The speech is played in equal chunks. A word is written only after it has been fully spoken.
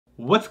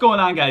What's going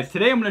on, guys?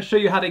 Today I'm going to show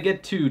you how to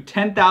get to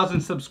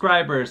 10,000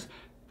 subscribers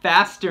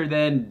faster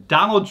than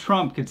Donald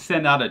Trump could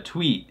send out a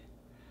tweet.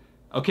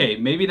 Okay,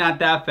 maybe not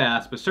that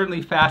fast, but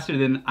certainly faster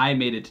than I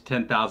made it to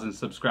 10,000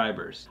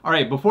 subscribers.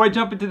 Alright, before I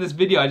jump into this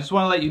video, I just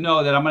want to let you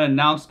know that I'm going to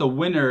announce the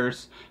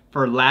winners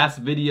for last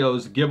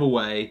video's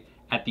giveaway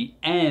at the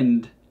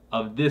end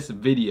of this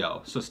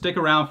video. So stick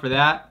around for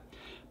that.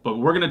 But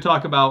we're going to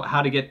talk about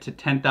how to get to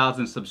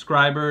 10,000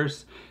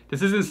 subscribers.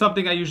 This isn't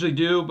something I usually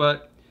do,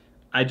 but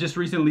I just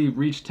recently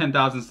reached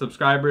 10,000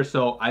 subscribers,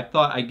 so I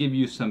thought I'd give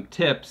you some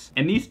tips.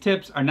 And these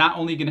tips are not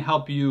only going to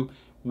help you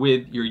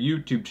with your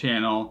YouTube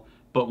channel,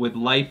 but with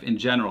life in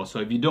general. So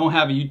if you don't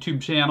have a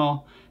YouTube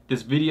channel,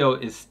 this video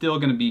is still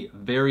going to be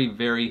very,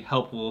 very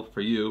helpful for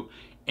you.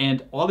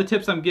 And all the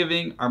tips I'm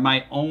giving are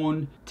my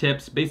own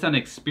tips based on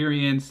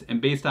experience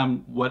and based on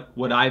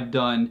what I've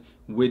done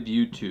with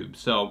YouTube.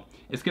 So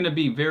it's going to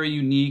be very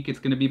unique. It's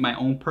going to be my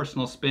own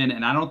personal spin,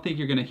 and I don't think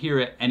you're going to hear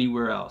it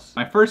anywhere else.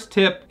 My first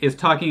tip is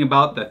talking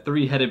about the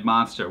three-headed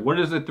monster. What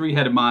is a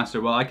three-headed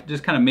monster? Well, I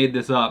just kind of made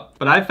this up,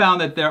 but I found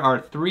that there are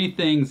three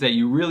things that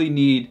you really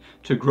need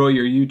to grow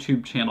your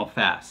YouTube channel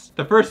fast.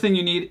 The first thing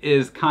you need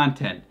is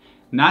content.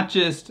 Not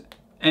just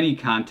any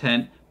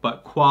content,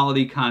 but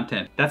quality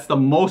content. That's the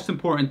most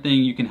important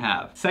thing you can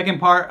have. Second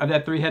part of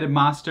that three-headed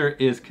monster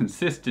is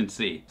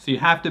consistency. So you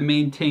have to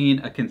maintain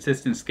a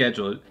consistent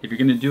schedule. If you're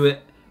gonna do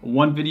it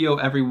one video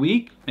every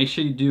week, make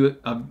sure you do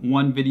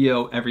one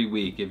video every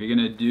week. If you're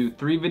gonna do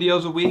 3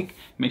 videos a week,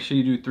 make sure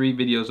you do 3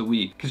 videos a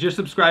week, because your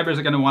subscribers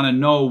are gonna wanna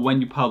know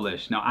when you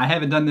publish. Now, I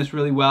haven't done this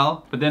really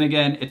well, but then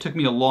again, it took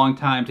me a long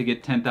time to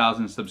get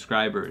 10,000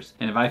 subscribers.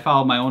 And if I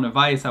followed my own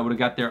advice, I would've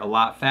got there a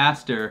lot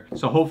faster.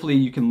 So hopefully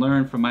you can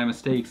learn from my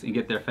mistakes and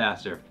get there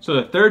faster. So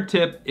the third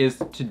tip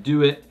is to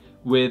do it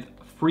with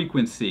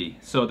frequency.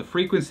 So the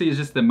frequency is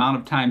just the amount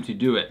of times you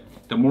do it.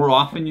 The more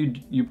often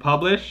you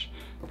publish,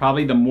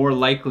 probably the more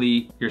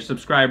likely your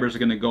subscribers are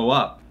gonna go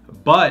up.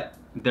 But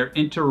they're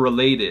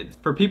interrelated.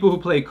 For people who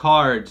play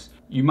cards,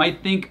 you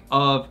might think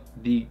of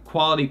the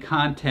quality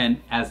content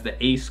as the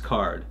ace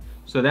card.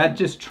 So that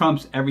just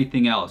trumps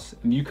everything else.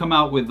 If you come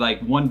out with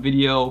like 1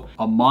 video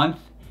a month,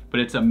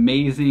 but it's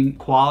amazing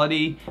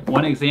quality.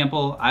 One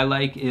example I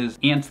like is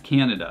Ants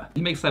Canada.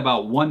 He makes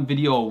about 1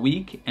 video a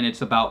week, and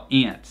it's about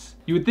ants.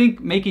 You would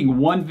think making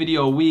 1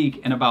 video a week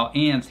and about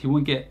ants, he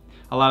wouldn't get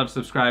a lot of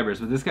subscribers,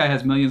 but this guy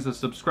has millions of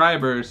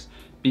subscribers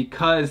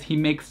because he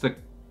makes the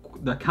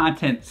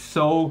content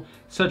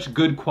such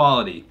good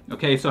quality.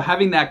 Okay, so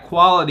having that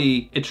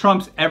quality, it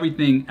trumps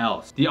everything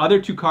else. The other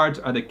 2 cards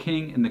are the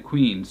king and the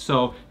queen.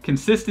 So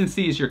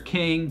consistency is your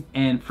king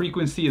and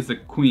frequency is the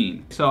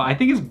queen. So I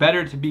think it's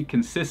better to be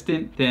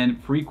consistent than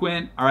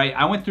frequent. All right,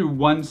 I went through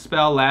one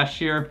spell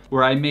last year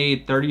where I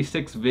made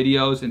 36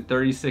 videos in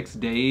 36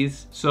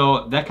 days.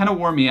 So that kind of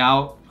wore me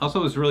out. Also,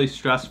 it was really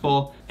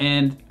stressful,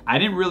 and I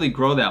didn't really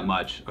grow that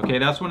much. Okay,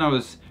 that's when I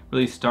was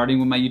really starting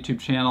with my YouTube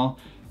channel.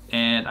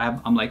 And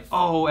I'm like,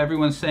 oh,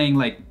 everyone's saying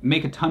like,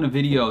 make a ton of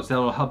videos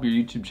that'll help your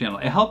YouTube channel.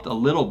 It helped a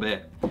little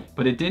bit,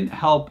 but it didn't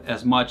help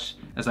as much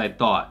as I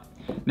thought.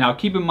 Now,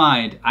 keep in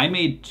mind, I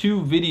made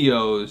 2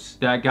 videos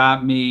that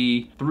got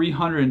me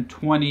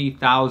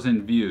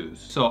 320,000 views.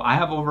 So I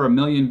have over 1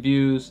 million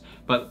views,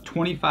 but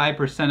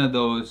 25% of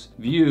those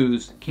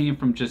views came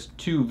from just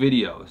 2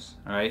 videos,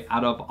 all right,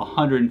 out of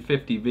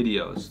 150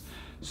 videos.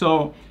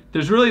 So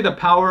there's really the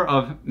power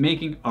of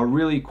making a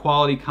really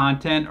quality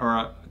content, or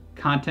a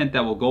content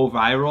that will go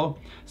viral.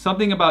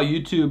 Something about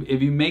YouTube,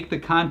 if you make the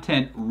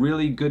content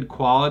really good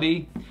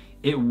quality,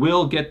 it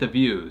will get the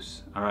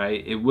views, all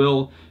right? It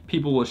will,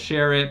 people will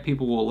share it,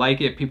 people will like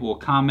it, people will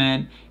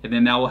comment, and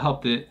then that will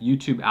help the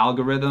YouTube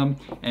algorithm,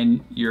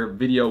 and your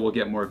video will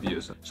get more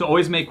views. So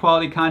always make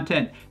quality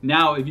content.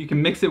 Now, if you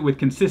can mix it with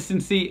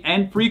consistency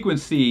and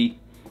frequency,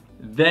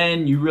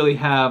 then you really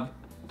have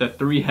the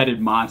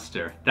three-headed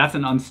monster. That's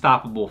an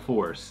unstoppable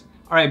force.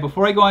 All right,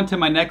 before I go on to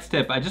my next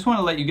tip, I just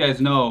wanna let you guys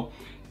know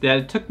that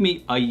it took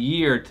me a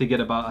year to get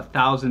about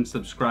 1,000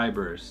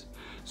 subscribers.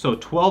 So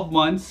 12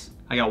 months,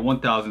 I got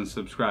 1,000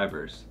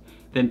 subscribers.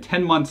 Then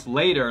 10 months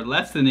later,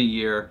 less than a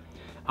year,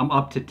 I'm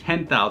up to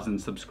 10,000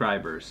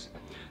 subscribers.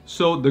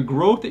 So the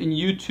growth in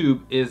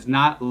YouTube is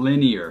not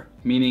linear,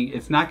 meaning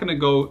it's not gonna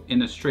go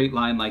in a straight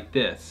line like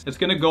this. It's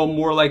gonna go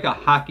more like a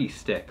hockey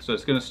stick. So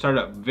it's gonna start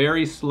up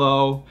very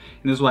slow,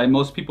 and this is why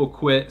most people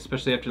quit,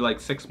 especially after like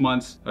 6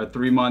 months or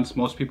 3 months,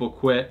 most people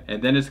quit.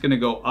 And then it's gonna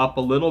go up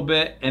a little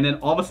bit, and then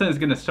all of a sudden it's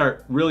gonna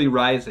start really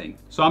rising.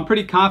 So I'm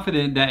pretty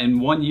confident that in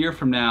 1 year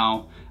from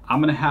now, I'm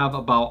gonna have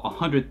about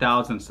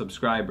 100,000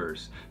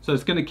 subscribers. So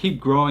it's gonna keep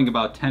growing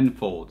about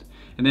tenfold.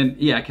 And then,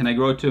 yeah, can I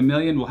grow it to 1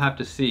 million? We'll have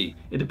to see.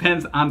 It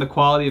depends on the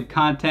quality of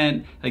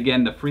content,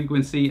 again, the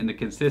frequency and the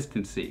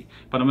consistency.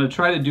 But I'm gonna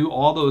try to do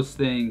all those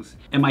things.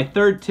 And my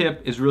third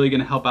tip is really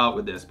gonna help out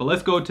with this. But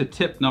let's go to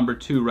tip number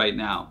 2 right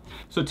now.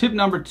 So tip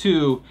number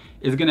 2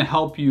 is gonna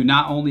help you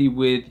not only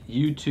with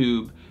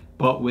YouTube,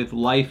 but with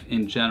life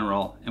in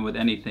general and with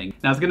anything.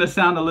 Now, it's gonna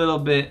sound a little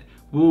bit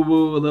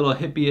woo-woo, a little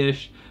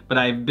hippie-ish, but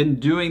I've been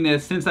doing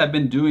this, since I've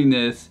been doing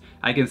this,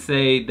 I can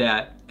say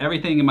that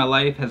everything in my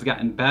life has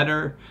gotten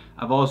better.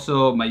 My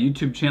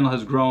YouTube channel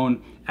has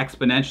grown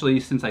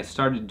exponentially since I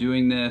started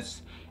doing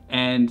this,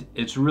 and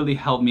it's really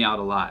helped me out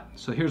a lot.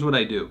 So here's what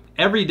I do.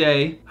 Every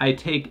day I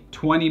take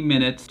 20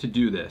 minutes to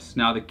do this.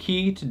 Now the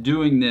key to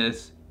doing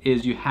this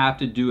is you have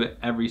to do it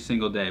every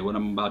single day, what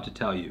I'm about to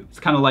tell you. It's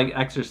kind of like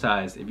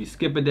exercise. If you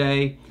skip a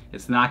day,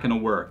 it's not gonna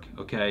work,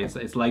 okay?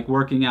 It's like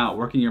working out,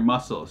 working your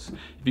muscles.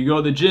 If you go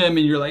to the gym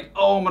and you're like,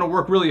 oh, I'm gonna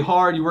work really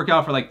hard, you work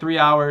out for like 3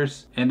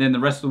 hours, and then the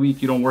rest of the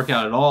week you don't work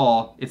out at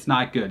all, it's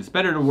not good. It's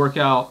better to work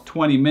out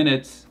 20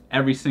 minutes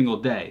every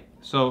single day.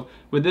 So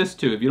with this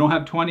too, if you don't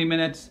have 20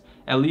 minutes,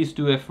 at least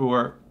do it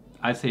for,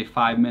 I'd say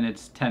 5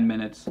 minutes, 10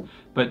 minutes,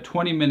 but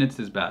 20 minutes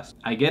is best.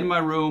 I get in my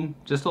room,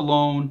 just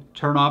alone,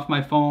 turn off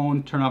my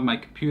phone, turn off my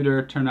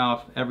computer, turn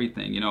off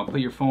everything, you know, put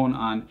your phone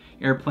on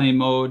airplane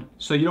mode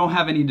so you don't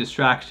have any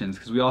distractions,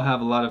 because we all have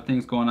a lot of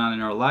things going on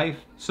in our life.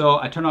 So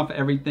I turn off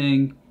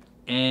everything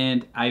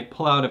and I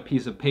pull out a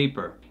piece of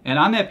paper. And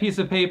on that piece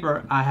of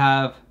paper, I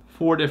have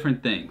 4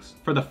 different things.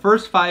 For the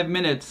first 5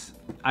 minutes,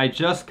 I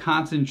just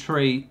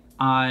concentrate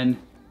on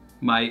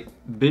my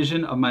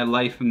vision of my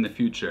life in the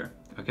future.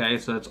 Okay,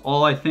 so that's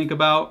all I think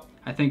about.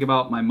 I think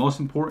about my most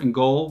important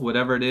goal,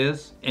 whatever it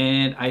is,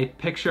 and I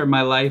picture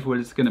my life, what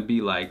it's gonna be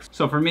like.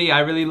 So for me, I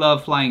really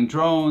love flying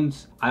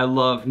drones. I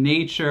love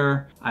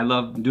nature. I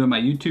love doing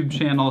my YouTube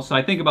channel. So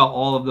I think about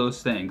all of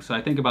those things. So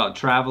I think about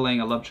traveling.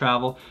 I love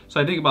travel.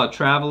 So I think about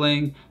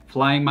traveling,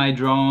 flying my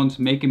drones,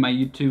 making my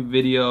YouTube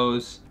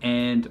videos,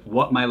 and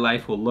what my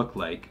life will look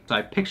like. So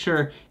I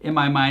picture in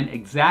my mind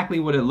exactly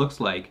what it looks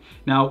like.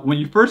 Now, when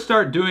you first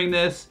start doing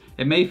this,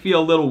 it may feel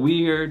a little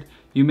weird.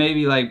 You may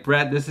be like,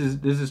 Brett, this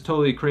is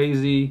totally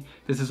crazy.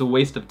 This is a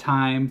waste of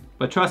time.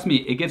 But trust me,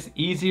 it gets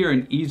easier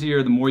and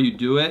easier the more you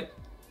do it.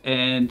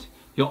 And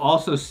you'll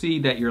also see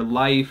that your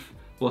life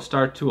will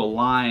start to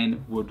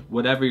align with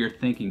whatever you're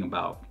thinking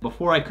about.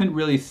 Before, I couldn't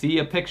really see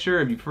a picture.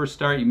 If you first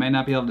start, you might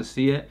not be able to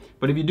see it.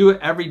 But if you do it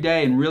every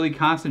day and really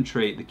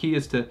concentrate, the key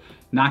is to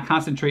not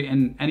concentrate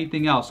on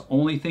anything else.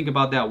 Only think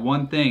about that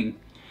one thing.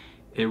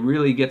 It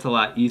really gets a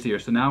lot easier.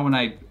 So now when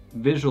I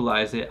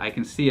visualize it, I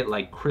can see it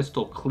like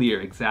crystal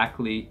clear,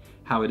 exactly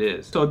how it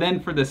is. So then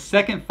for the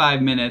second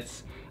 5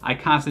 minutes, I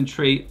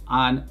concentrate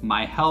on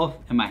my health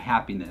and my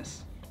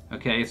happiness.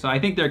 Okay, so I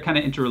think they're kind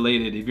of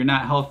interrelated. If you're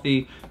not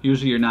healthy,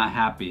 usually you're not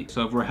happy.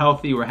 So if we're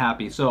healthy, we're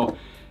happy. So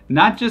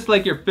not just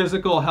like your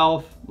physical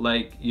health,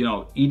 like, you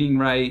know, eating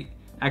right,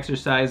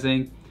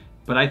 exercising,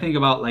 but I think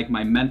about like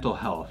my mental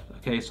health.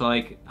 Okay, so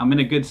like I'm in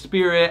a good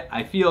spirit,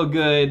 I feel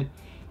good,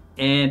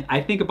 and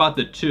I think about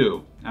the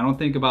two. I don't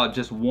think about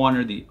just one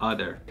or the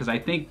other, because I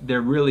think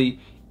they're really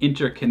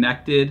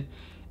interconnected.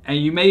 And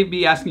you may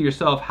be asking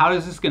yourself, how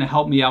is this gonna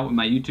help me out with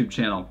my YouTube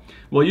channel?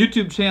 Well,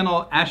 YouTube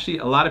channel, actually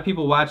a lot of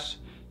people watch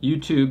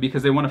YouTube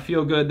because they wanna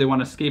feel good, they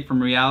wanna escape from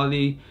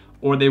reality,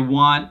 or they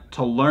want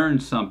to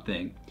learn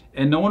something.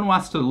 And no one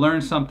wants to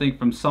learn something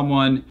from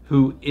someone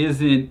who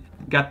isn't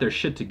got their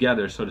shit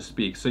together, so to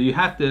speak. So you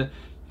have to,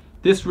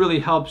 this really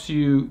helps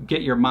you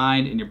get your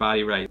mind and your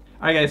body right.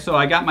 All right guys, so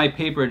I got my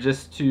paper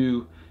just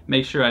to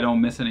make sure I don't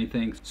miss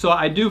anything. So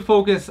I do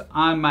focus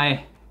on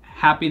my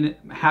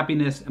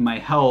happiness and my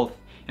health,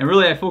 and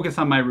really I focus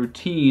on my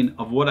routine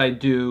of what I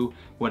do,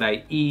 what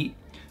I eat,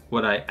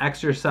 what I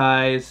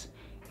exercise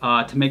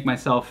to make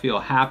myself feel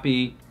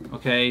happy,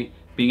 okay?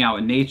 Being out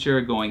in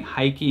nature, going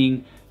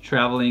hiking,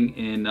 traveling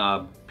in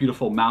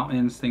beautiful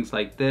mountains, things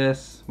like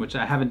this, which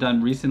I haven't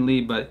done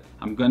recently, but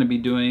I'm gonna be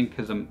doing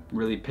because I'm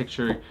really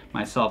picturing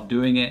myself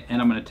doing it,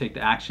 and I'm gonna take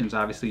the actions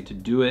obviously to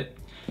do it.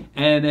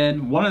 And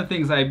then one of the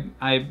things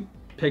I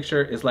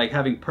picture is like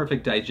having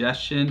perfect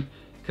digestion,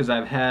 because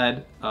I've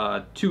had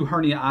 2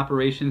 hernia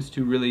operations,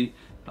 2 really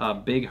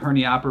big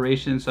hernia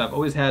operations. So I've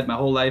always had, my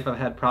whole life, I've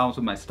had problems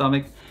with my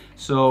stomach.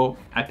 So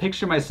I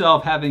picture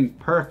myself having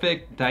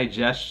perfect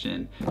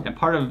digestion. And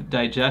part of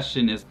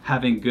digestion is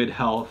having good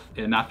health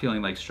and not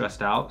feeling like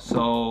stressed out.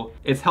 So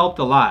it's helped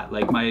a lot.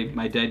 Like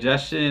my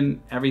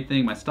digestion,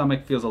 everything, my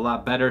stomach feels a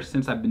lot better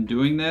since I've been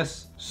doing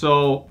this.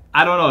 So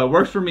I don't know, it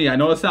works for me. I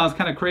know it sounds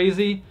kind of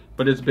crazy,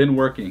 but it's been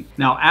working.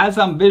 Now, as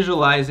I'm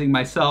visualizing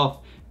myself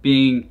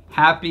being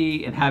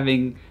happy and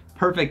having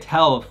perfect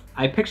health,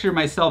 I picture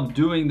myself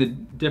doing the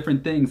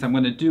different things I'm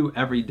gonna do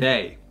every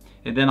day.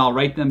 And then I'll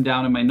write them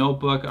down in my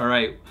notebook. All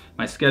right,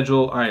 my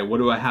schedule, all right, what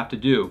do I have to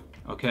do?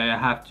 Okay, I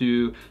have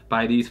to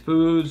buy these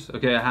foods.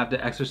 Okay, I have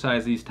to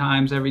exercise these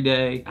times every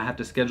day. I have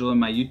to schedule in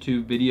my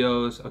YouTube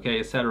videos,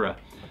 okay, etc.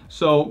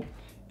 So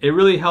it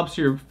really helps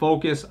you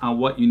focus on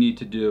what you need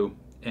to do.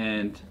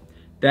 And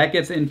that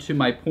gets into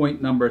my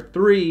point number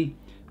 3,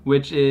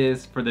 which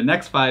is for the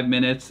next 5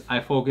 minutes, I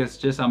focus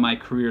just on my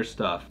career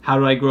stuff. How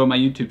do I grow my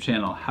YouTube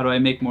channel? How do I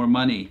make more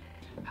money?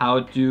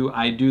 How do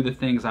I do the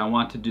things I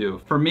want to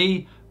do? For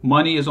me,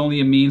 money is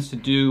only a means to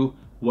do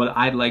what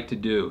I'd like to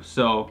do.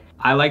 So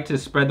I like to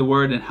spread the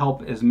word and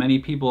help as many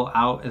people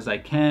out as I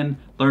can,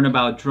 learn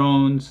about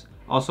drones.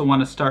 Also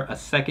want to start a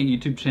second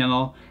YouTube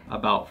channel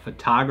about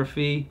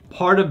photography.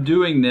 Part of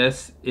doing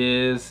this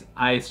is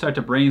I start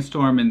to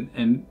brainstorm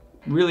and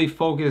really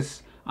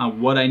focus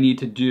on what I need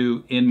to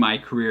do in my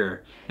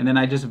career. And then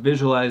I just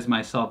visualize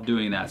myself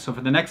doing that. So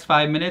for the next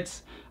 5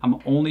 minutes, I'm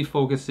only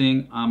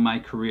focusing on my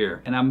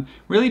career. And I'm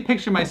really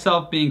picturing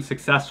myself being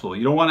successful.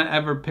 You don't want to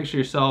ever picture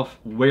yourself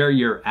where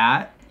you're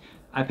at.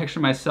 I picture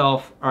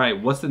myself, all right,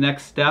 what's the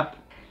next step?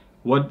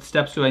 What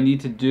steps do I need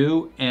to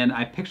do? And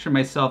I picture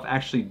myself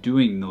actually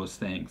doing those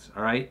things,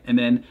 all right? And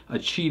then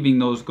achieving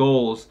those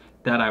goals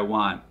that I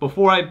want.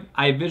 Before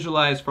I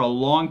visualized for a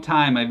long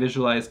time, I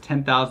visualized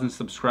 10,000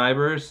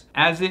 subscribers.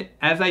 As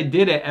I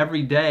did it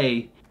every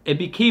day, it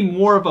became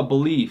more of a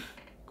belief.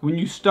 When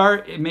you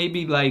start, it may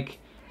be like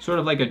sort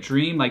of like a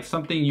dream, like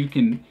something you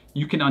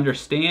can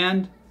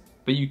understand,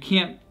 but you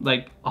can't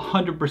like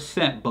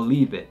 100%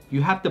 believe it.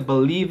 You have to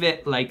believe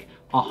it like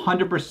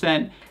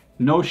 100%,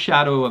 no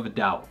shadow of a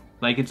doubt.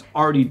 Like it's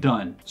already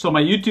done. So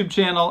my YouTube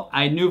channel,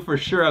 I knew for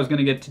sure I was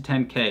gonna get to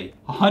 10K.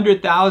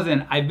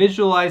 100,000, I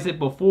visualized it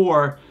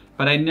before,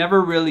 but I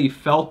never really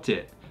felt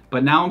it.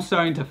 But now I'm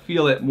starting to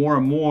feel it more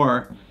and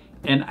more.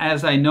 And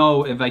as I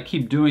know, if I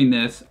keep doing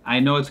this, I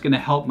know it's gonna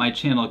help my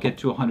channel get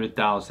to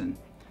 100,000.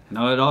 I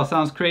know it all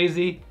sounds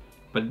crazy,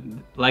 but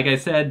like I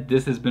said,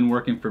 this has been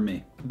working for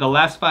me. The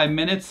last 5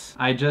 minutes,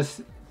 I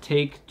just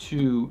take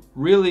to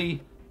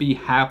really be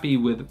happy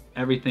with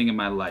everything in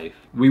my life.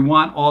 We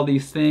want all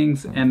these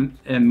things, and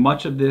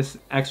much of this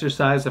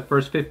exercise, the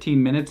first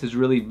 15 minutes, is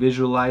really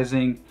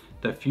visualizing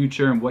the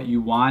future and what you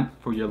want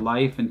for your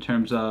life in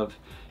terms of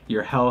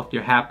your health,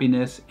 your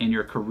happiness, and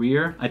your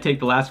career. I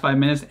take the last 5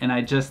 minutes and I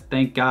just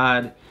thank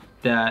God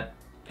that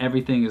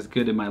everything is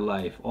good in my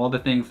life. All the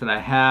things that I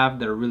have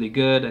that are really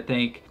good. I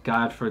thank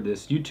God for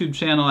this YouTube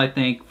channel. I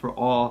thank for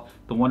all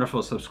the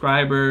wonderful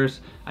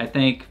subscribers. I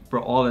thank for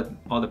all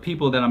the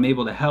people that I'm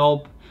able to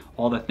help,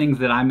 all the things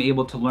that I'm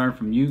able to learn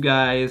from you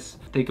guys.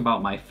 Think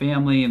about my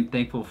family and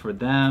thankful for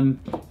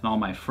them and all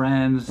my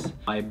friends,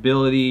 my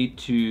ability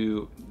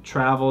to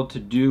travel, to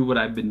do what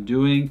I've been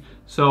doing.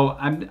 So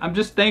I'm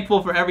just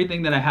thankful for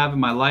everything that I have in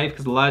my life,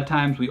 because a lot of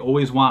times we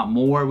always want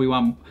more. We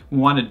want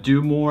to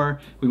do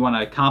more. We want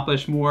to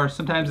accomplish more.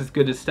 Sometimes it's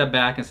good to step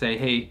back and say,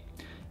 hey,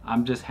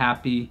 I'm just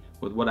happy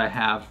with what I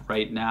have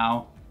right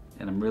now,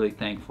 and I'm really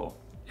thankful.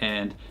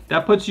 And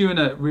that puts you in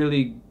a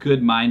really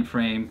good mind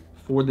frame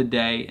for the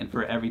day and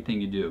for everything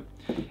you do.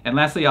 And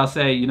lastly, I'll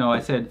say, I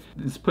said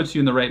this puts you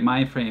in the right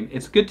mind frame.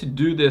 It's good to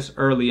do this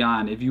early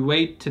on. If you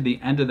wait to the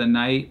end of the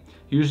night,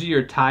 usually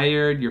you're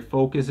tired, your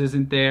focus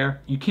isn't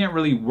there. You can't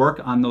really work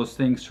on those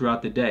things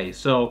throughout the day.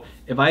 So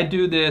if I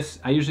do this,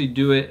 I usually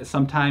do it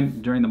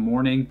sometime during the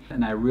morning,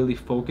 and I really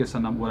focus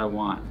on what I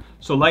want.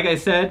 So like I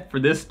said, for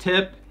this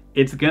tip,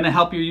 it's gonna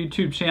help your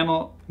YouTube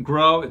channel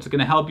grow. It's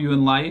gonna help you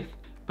in life.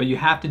 But you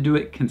have to do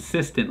it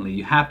consistently.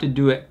 You have to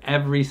do it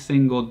every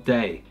single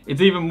day.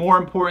 It's even more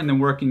important than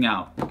working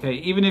out, okay?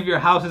 Even if your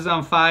house is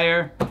on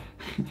fire,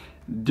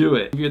 do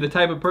it. If you're the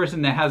type of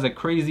person that has a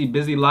crazy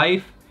busy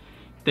life,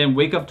 then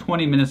wake up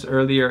 20 minutes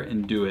earlier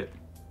and do it.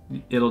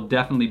 It'll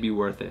definitely be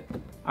worth it.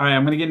 All right,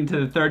 I'm gonna get into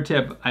the third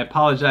tip. I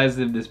apologize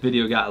if this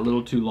video got a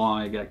little too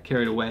long. I got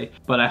carried away,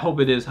 but I hope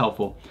it is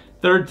helpful.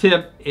 Third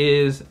tip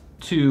is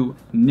to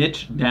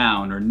niche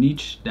down.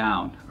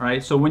 All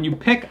right, so when you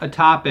pick a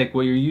topic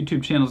what your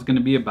YouTube channel is going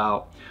to be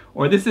about,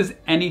 or this is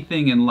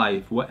anything in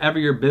life, whatever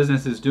your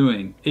business is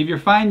doing, if you're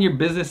finding your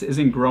business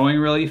isn't growing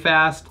really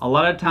fast, a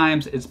lot of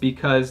times it's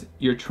because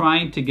you're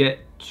trying to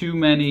get too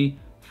many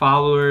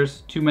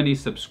followers, too many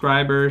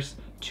subscribers,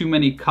 too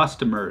many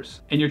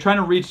customers, and you're trying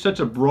to reach such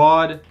a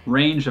broad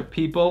range of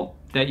people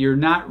that you're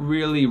not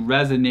really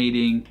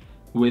resonating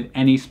with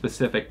any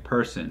specific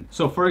person.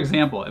 So for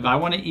example, if I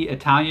want to eat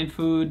Italian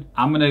food,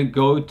 I'm gonna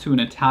go to an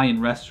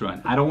Italian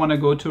restaurant. I don't want to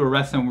go to a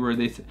restaurant where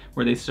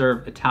they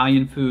serve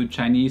Italian food,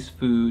 Chinese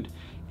food,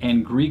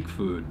 and Greek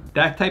food.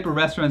 That type of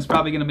restaurant is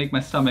probably gonna make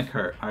my stomach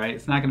hurt, all right?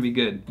 It's not gonna be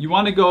good. You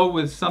wanna go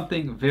with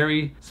something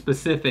very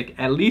specific,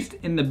 at least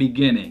in the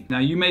beginning. Now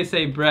you may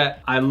say,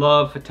 Brett, I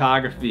love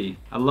photography.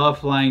 I love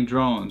flying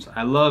drones.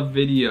 I love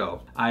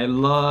video. I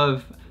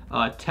love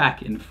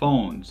tech and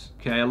phones,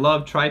 okay? I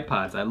love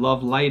tripods, I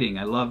love lighting,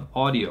 I love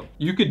audio.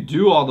 You could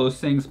do all those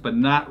things, but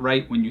not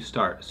right when you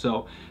start.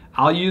 So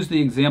I'll use the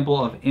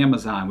example of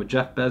Amazon with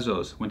Jeff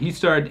Bezos. When he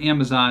started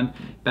Amazon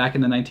back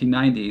in the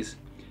 1990s,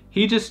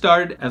 he just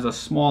started as a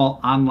small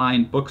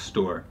online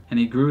bookstore, and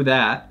he grew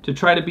that to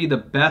try to be the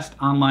best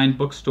online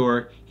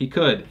bookstore he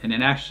could. And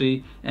it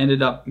actually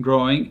ended up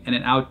growing, and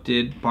it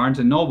outdid Barnes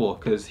 & Noble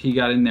because he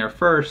got in there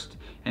first,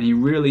 and he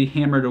really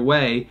hammered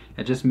away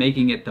at just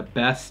making it the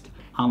best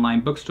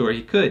online bookstore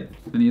he could.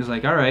 Then he was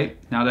like, all right,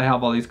 now that I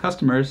have all these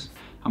customers,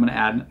 I'm gonna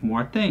add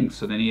more things.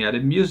 So then he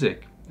added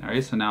music. All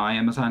right, so now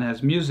Amazon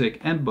has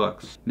music and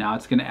books. Now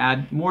it's gonna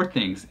add more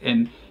things.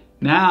 And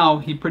now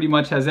he pretty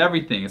much has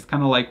everything. It's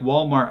kind of like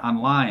Walmart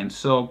online.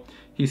 So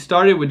he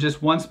started with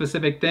just one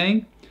specific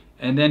thing,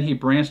 and then he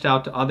branched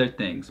out to other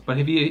things. But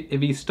if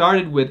he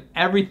started with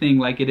everything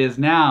like it is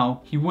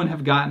now, he wouldn't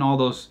have gotten all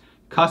those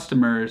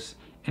customers,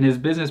 and his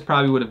business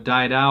probably would have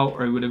died out,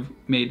 or he would have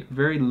made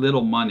very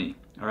little money.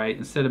 all right,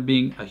 instead of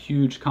being a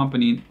huge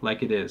company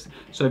like it is.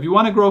 So if you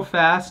want to grow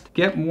fast,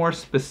 get more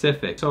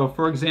specific. So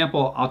for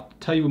example, I'll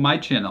tell you my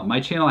channel. My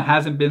channel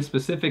hasn't been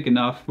specific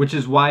enough, which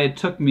is why it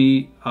took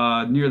me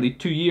nearly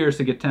 2 years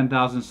to get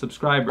 10,000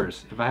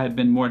 subscribers. If I had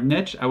been more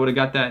niche, I would have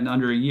got that in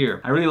under a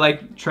year. I really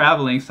like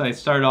traveling, so I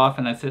started off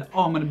and I said,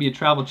 oh, I'm gonna be a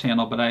travel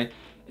channel, but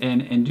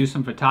and do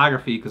some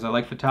photography because I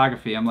like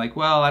photography. I'm like,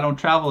 well, I don't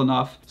travel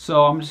enough,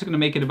 so I'm just gonna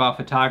make it about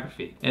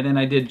photography. And then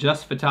I did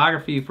just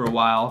photography for a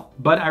while,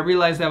 but I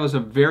realized that was a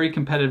very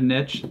competitive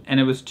niche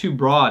and it was too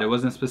broad, it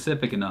wasn't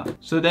specific enough.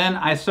 So then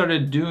I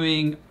started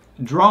doing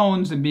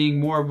drones and being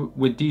more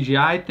with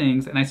DJI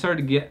things, and I started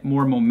to get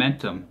more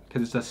momentum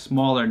because it's a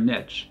smaller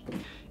niche.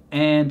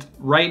 And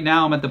right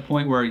now I'm at the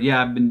point where,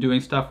 yeah, I've been doing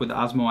stuff with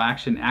Osmo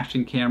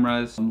action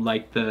cameras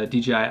like the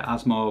DJI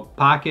Osmo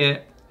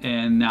Pocket,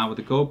 and now with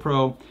the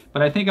GoPro.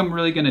 But I think I'm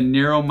really gonna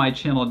narrow my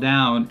channel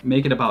down,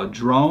 make it about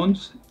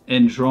drones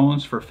and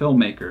drones for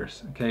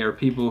filmmakers, okay, or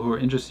people who are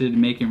interested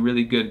in making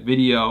really good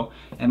video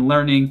and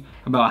learning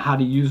about how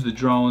to use the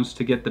drones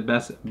to get the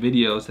best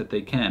videos that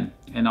they can,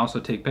 and also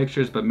take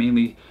pictures, but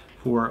mainly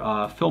for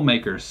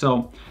filmmakers.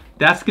 So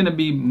that's gonna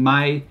be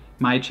my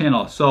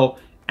channel. So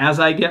as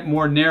I get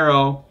more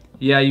narrow,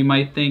 yeah, you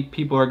might think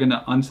people are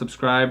gonna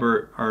unsubscribe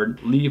or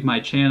leave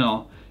my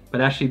channel, but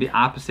actually the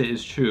opposite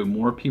is true.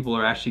 More people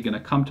are actually gonna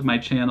come to my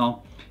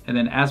channel, and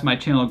then as my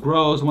channel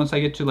grows, once I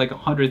get to like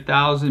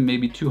 100,000,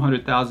 maybe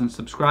 200,000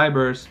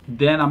 subscribers,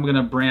 then I'm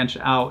gonna branch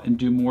out and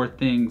do more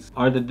things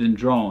other than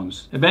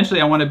drones.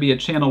 Eventually I wanna be a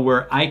channel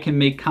where I can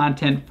make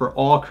content for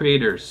all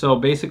creators. So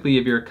basically,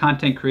 if you're a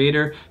content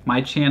creator, my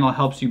channel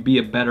helps you be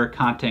a better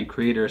content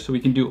creator, so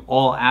we can do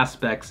all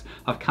aspects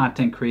of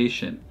content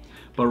creation.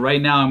 But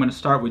right now I'm gonna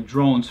start with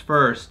drones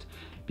first,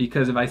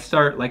 because if I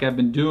start like I've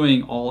been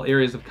doing all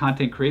areas of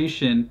content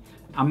creation,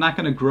 I'm not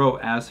gonna grow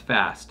as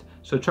fast.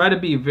 So try to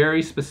be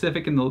very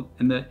specific in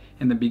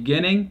the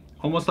beginning,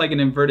 almost like an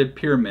inverted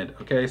pyramid,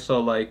 okay? So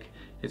like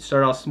it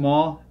starts out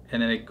small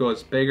and then it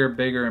goes bigger,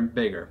 bigger, and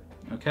bigger,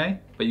 okay?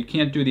 But you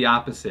can't do the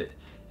opposite.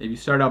 If you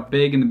start out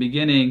big in the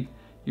beginning,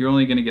 you're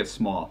only gonna get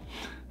small,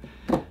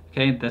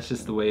 okay? That's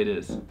just the way it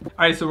is. All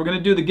right, so we're gonna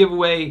do the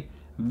giveaway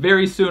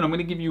very soon. I'm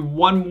gonna give you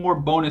one more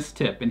bonus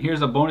tip, and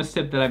here's a bonus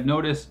tip that I've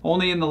noticed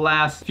only in the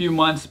last few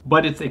months,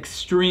 but it's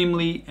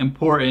extremely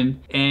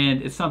important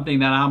and it's something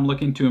that I'm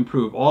looking to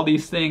improve. All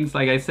these things,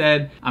 like I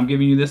said, I'm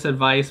giving you this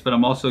advice, but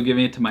I'm also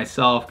giving it to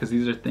myself because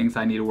these are things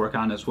I need to work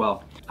on as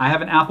well. I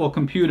have an Apple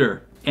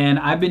computer and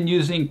I've been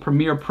using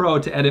Premiere Pro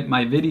to edit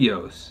my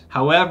videos.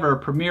 However,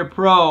 Premiere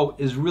Pro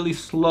is really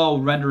slow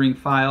rendering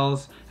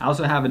files. I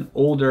also have an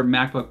older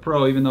MacBook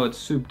Pro. Even though it's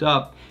souped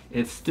up,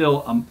 it's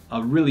still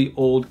a really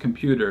old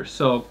computer.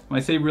 So when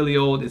I say really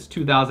old, it's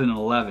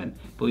 2011,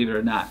 believe it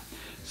or not.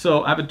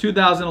 So I have a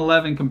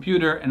 2011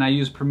 computer and I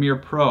use Premiere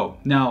Pro.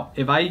 Now,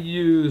 if I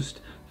used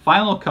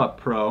Final Cut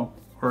Pro,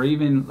 or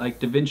even like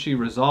DaVinci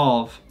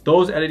Resolve,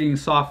 those editing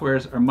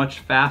softwares are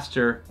much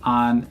faster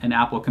on an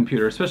Apple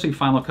computer, especially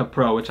Final Cut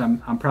Pro, which I'm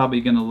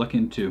probably gonna look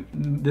into.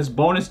 This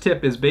bonus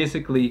tip is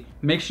basically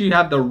make sure you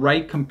have the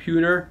right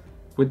computer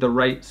with the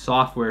right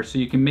software so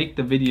you can make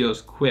the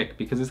videos quick,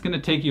 because it's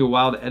gonna take you a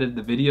while to edit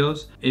the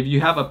videos. If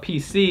you have a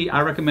PC, I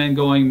recommend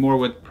going more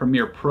with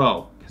Premiere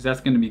Pro, because that's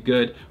gonna be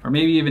good, or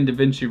maybe even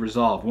DaVinci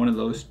Resolve, one of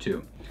those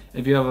two.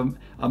 If you have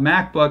a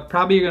MacBook,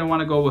 probably you're gonna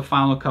wanna go with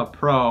Final Cut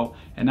Pro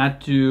and not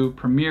do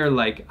Premiere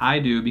like I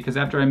do, because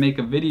after I make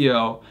a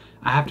video,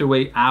 I have to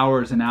wait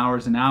hours and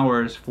hours and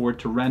hours for it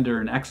to render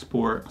and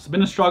export. It's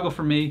been a struggle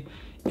for me,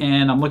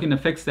 and I'm looking to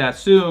fix that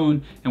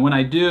soon. And when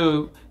I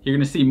do, you're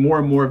gonna see more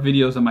and more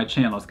videos on my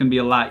channel. It's gonna be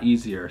a lot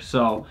easier.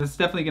 So it's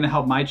definitely gonna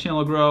help my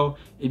channel grow.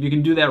 If you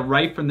can do that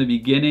right from the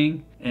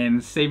beginning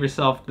and save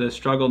yourself the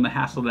struggle and the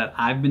hassle that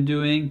I've been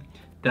doing,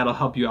 that'll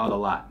help you out a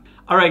lot.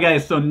 All right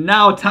guys, so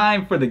now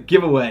time for the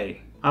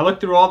giveaway. I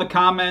looked through all the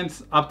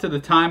comments up to the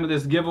time of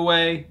this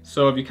giveaway.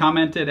 So if you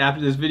commented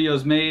after this video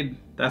is made,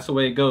 that's the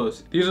way it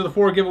goes. These are the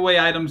 4 giveaway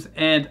items,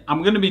 and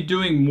I'm gonna be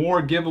doing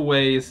more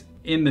giveaways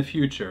in the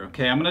future,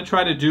 okay? I'm gonna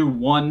try to do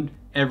one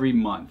every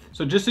month.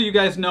 So just so you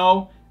guys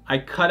know, I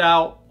cut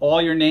out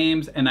all your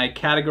names and I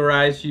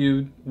categorize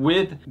you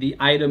with the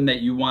item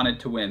that you wanted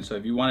to win. So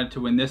if you wanted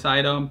to win this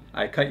item,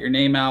 I cut your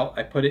name out,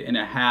 I put it in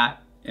a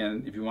hat,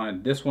 and if you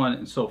wanted this one,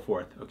 and so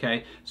forth,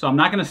 okay? So I'm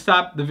not gonna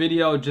stop the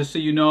video, just so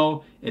you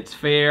know, it's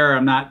fair.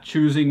 I'm not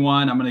choosing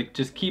one. I'm gonna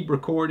just keep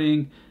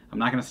recording. I'm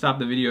not gonna stop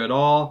the video at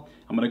all.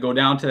 I'm gonna go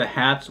down to the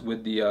hats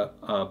with the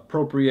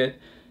appropriate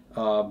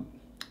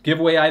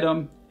giveaway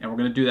item, and we're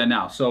gonna do that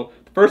now. So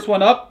the first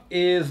one up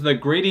is the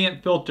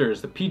gradient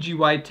filters, the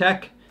PGY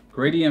Tech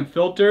gradient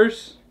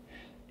filters,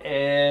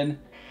 and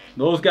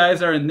those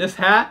guys are in this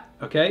hat,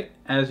 okay?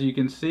 As you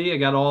can see, I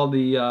got all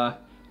the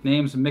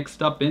names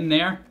mixed up in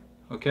there.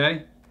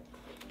 Okay,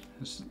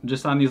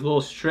 just on these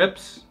little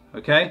strips,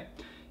 okay?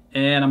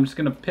 And I'm just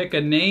gonna pick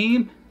a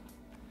name.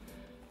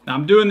 Now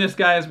I'm doing this,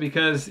 guys,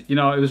 because, you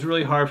know, it was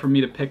really hard for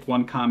me to pick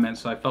one comment,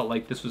 so I felt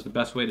like this was the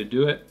best way to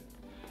do it.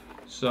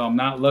 So I'm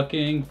not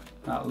looking.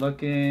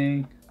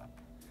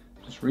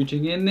 Just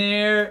reaching in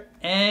there,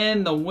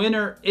 and the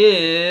winner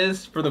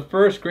is, for the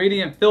first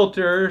gradient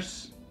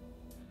filters,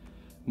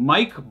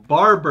 Mike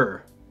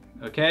Barber.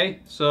 Okay,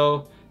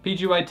 so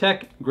PGY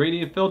Tech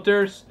gradient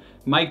filters,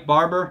 Mike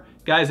Barber.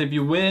 Guys, if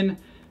you win,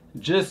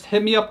 just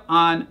hit me up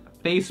on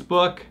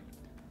Facebook,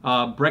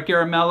 Brett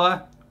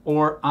Garamella,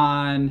 or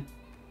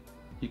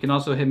you can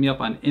also hit me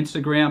up on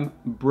Instagram,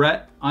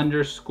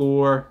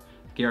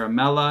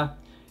 Brett_Garamella,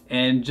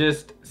 and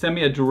just send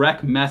me a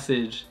direct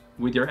message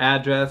with your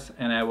address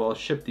and I will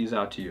ship these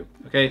out to you.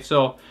 Okay,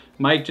 so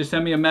Mike, just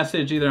send me a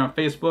message either on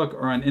Facebook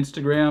or on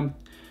Instagram.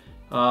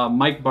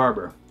 Mike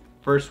Barber,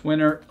 first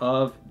winner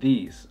of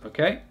these.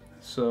 Okay,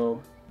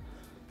 so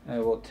I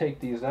will take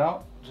these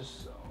out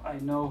just so I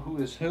know who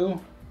is who.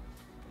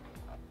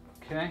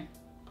 Okay,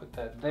 put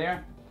that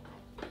there.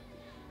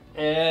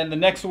 And the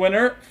next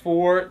winner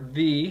for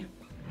these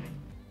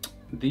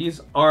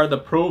are the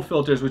Pro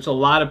filters, which a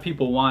lot of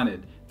people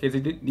wanted. Okay, so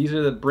these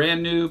are the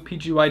brand new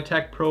PGY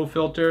Tech Pro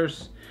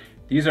filters.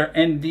 These are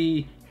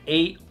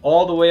ND8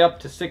 all the way up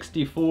to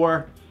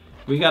 64.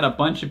 We got a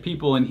bunch of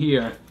people in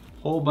here,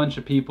 whole bunch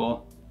of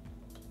people.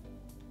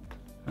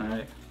 All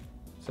right,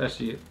 it's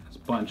a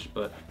bunch,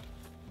 but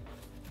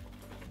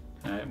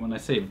all right, when I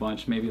say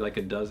bunch, maybe like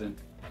a dozen.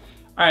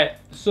 All right,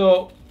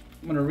 so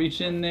I'm gonna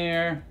reach in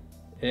there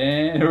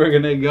and we're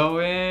gonna go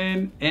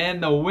in,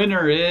 and the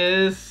winner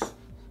is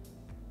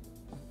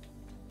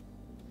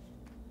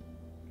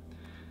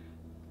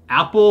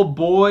Apple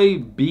Boy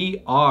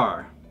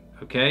BR.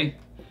 Okay,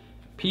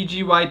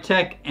 PGY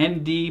Tech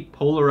ND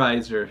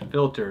polarizer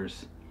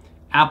filters.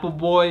 Apple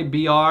Boy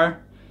BR.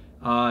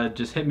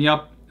 Just hit me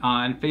up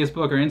on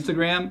Facebook or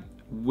Instagram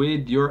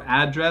with your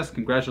address.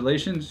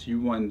 Congratulations,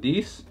 you won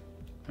these.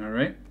 All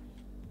right,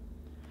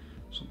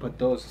 so put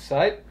those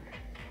aside.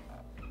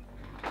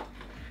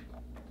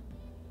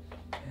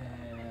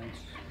 And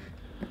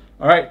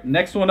all right,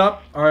 next one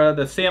up are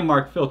the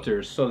Sandmark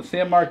filters. So the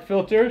Sandmark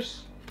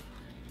filters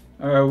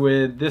are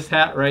with this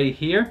hat right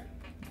here.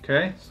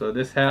 Okay, so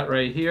this hat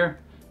right here.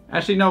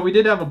 Actually, no, we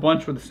did have a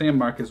bunch with the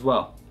Sandmark as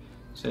well.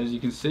 So as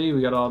you can see,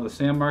 we got all the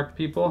Sandmark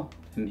people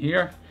in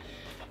here.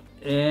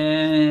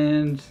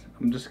 And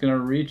I'm just gonna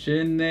reach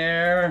in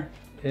there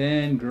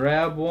and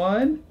grab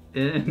one.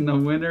 And the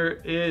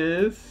winner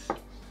is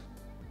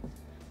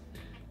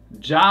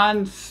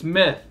John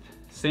Smith,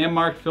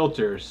 Sandmark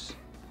filters.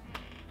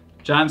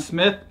 John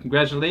Smith,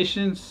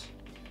 congratulations.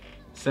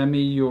 Send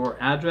me your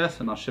address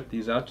and I'll ship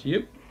these out to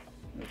you.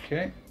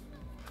 Okay.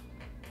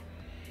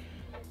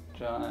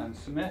 John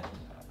Smith,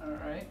 all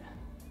right.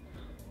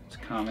 It's a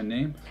common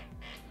name.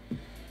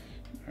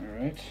 All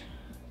right.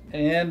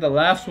 And the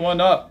last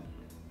one up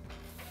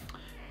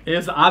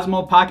is the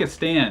Osmo Pocket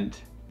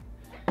Stand.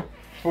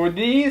 For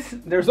these,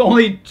 there's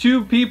only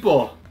 2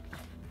 people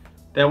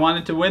that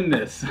wanted to win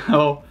this.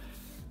 So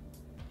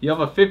you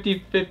have a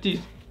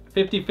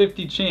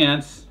 50-50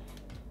 chance.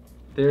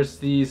 There's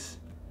these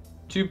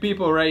 2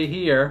 people right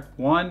here.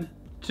 1,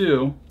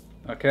 2.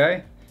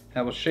 Okay.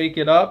 I will shake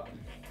it up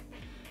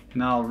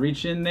and I'll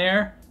reach in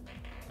there,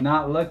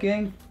 not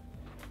looking,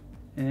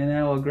 and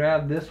I will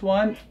grab this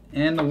one.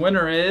 And the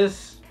winner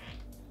is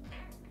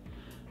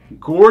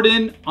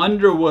Gordon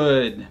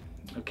Underwood.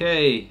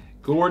 Okay,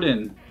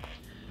 Gordon,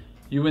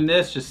 you win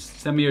this. Just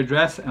send me your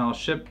address and I'll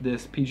ship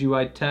this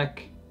PGY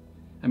Tech,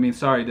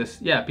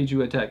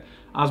 PGY Tech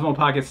Osmo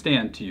Pocket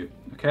Stand to you.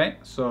 Okay,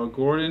 so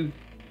Gordon,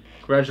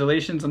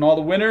 congratulations on all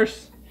the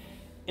winners.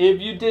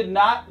 If you did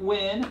not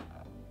win,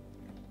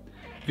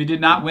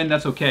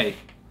 that's okay.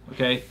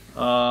 Okay,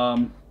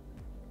 because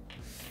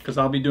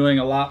I'll be doing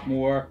a lot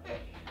more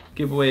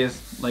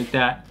giveaways like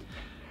that.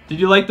 Did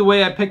you like the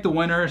way I picked the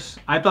winners?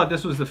 I thought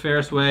this was the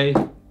fairest way.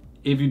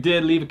 If you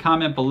did, leave a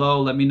comment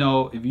below. Let me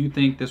know if you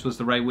think this was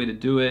the right way to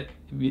do it.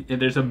 If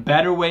there's a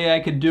better way I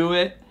could do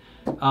it,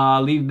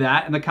 leave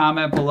that in the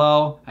comment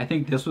below. I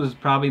think this was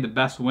probably the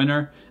best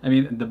winner.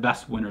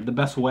 The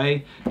best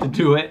way to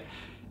do it.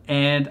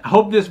 And I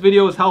hope this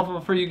video was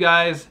helpful for you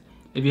guys.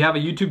 If you have a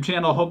YouTube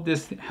channel, I hope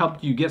this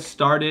helped you get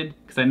started,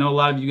 because I know a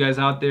lot of you guys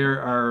out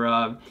there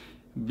are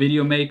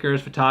video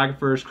makers,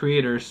 photographers,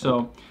 creators.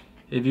 So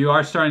if you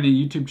are starting a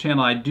YouTube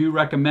channel, I do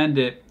recommend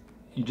it.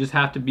 You just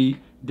have to be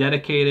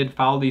dedicated,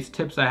 follow these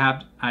tips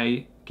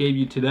I gave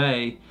you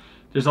today.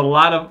 There's a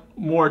lot of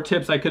more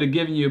tips I could have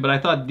given you, but I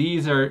thought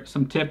these are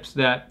some tips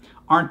that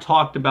aren't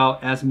talked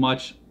about as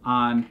much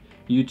on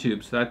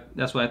YouTube. So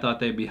that's why I thought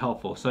they'd be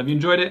helpful. So if you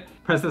enjoyed it,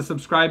 press the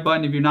subscribe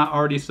button. If you're not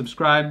already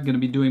subscribed, I'm going to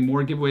be doing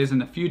more giveaways in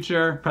the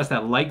future. Press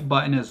that like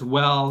button as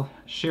well.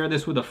 Share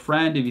this with a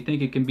friend if you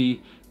think it can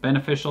be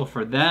beneficial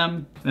for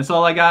them. And that's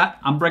all I got.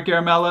 I'm Brett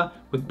Garamella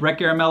with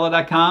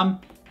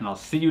BrettGaramella.com, and I'll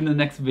see you in the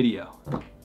next video.